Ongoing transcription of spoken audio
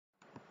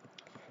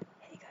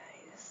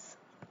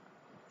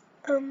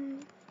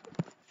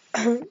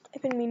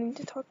I've been meaning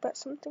to talk about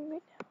something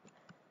right now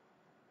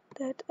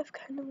that I've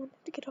kind of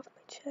wanted to get off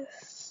my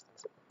chest.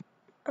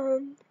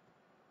 I'm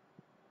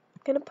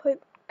gonna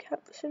put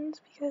captions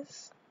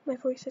because my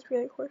voice is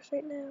really hoarse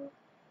right now,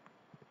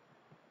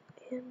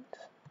 and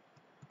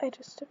I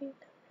just don't even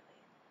know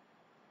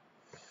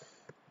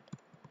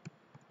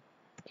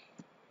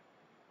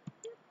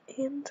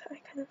really. And I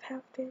kind of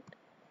have been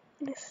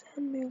in a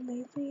sad mood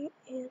lately,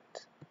 and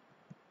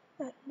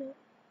I don't know.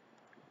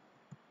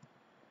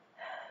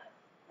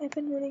 I've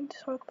been wanting to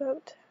talk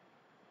about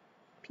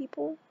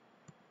people.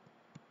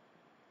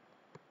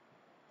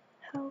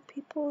 How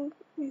people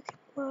you can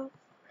love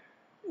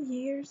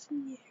years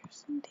and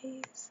years and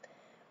days,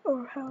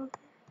 or how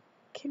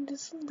can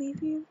just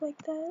leave you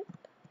like that.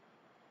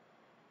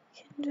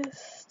 Can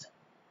just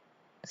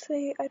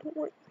say, I don't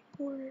want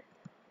you anymore.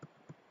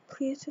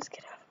 Please just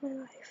get out of my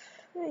life,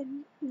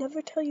 and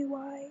never tell you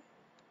why.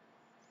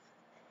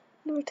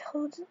 Never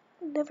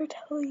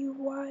tell you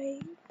why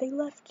they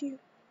left you.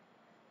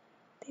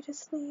 They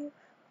just leave.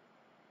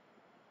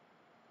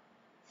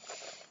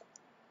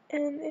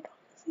 And it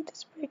honestly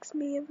just breaks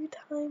me every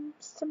time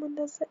someone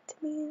does that to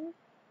me.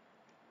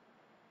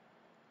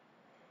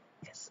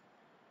 Because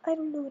I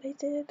don't know what I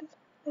did.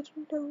 I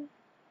don't know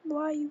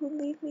why you would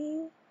leave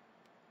me.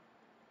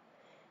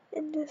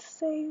 And just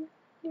say,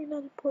 you're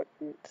not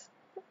important.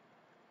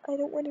 I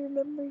don't want to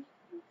remember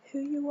who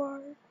you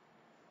are.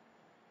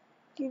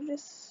 You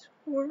just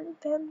weren't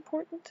that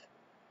important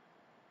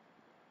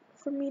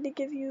for me to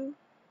give you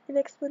an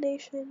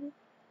explanation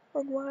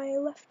on why I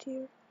left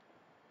you.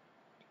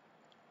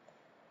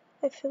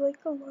 I feel like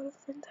a lot of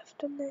friends have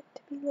done that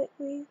to me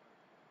lately,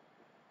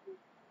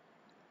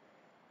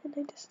 and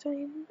I just don't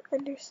even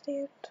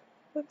understand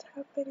what's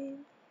happening.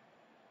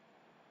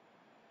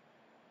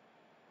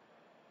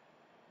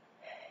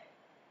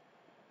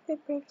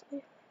 It breaks my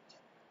heart.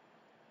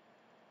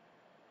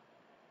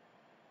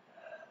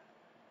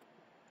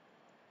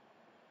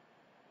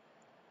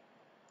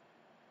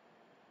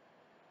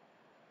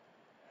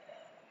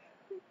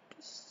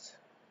 Just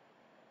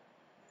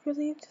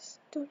really just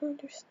don't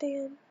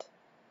understand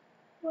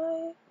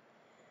why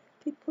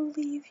people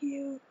leave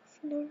you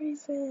for no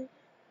reason.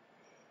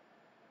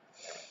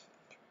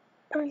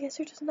 Or I guess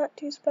you're just not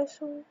too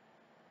special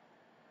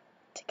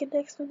to get an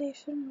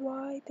explanation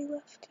why they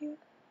left you.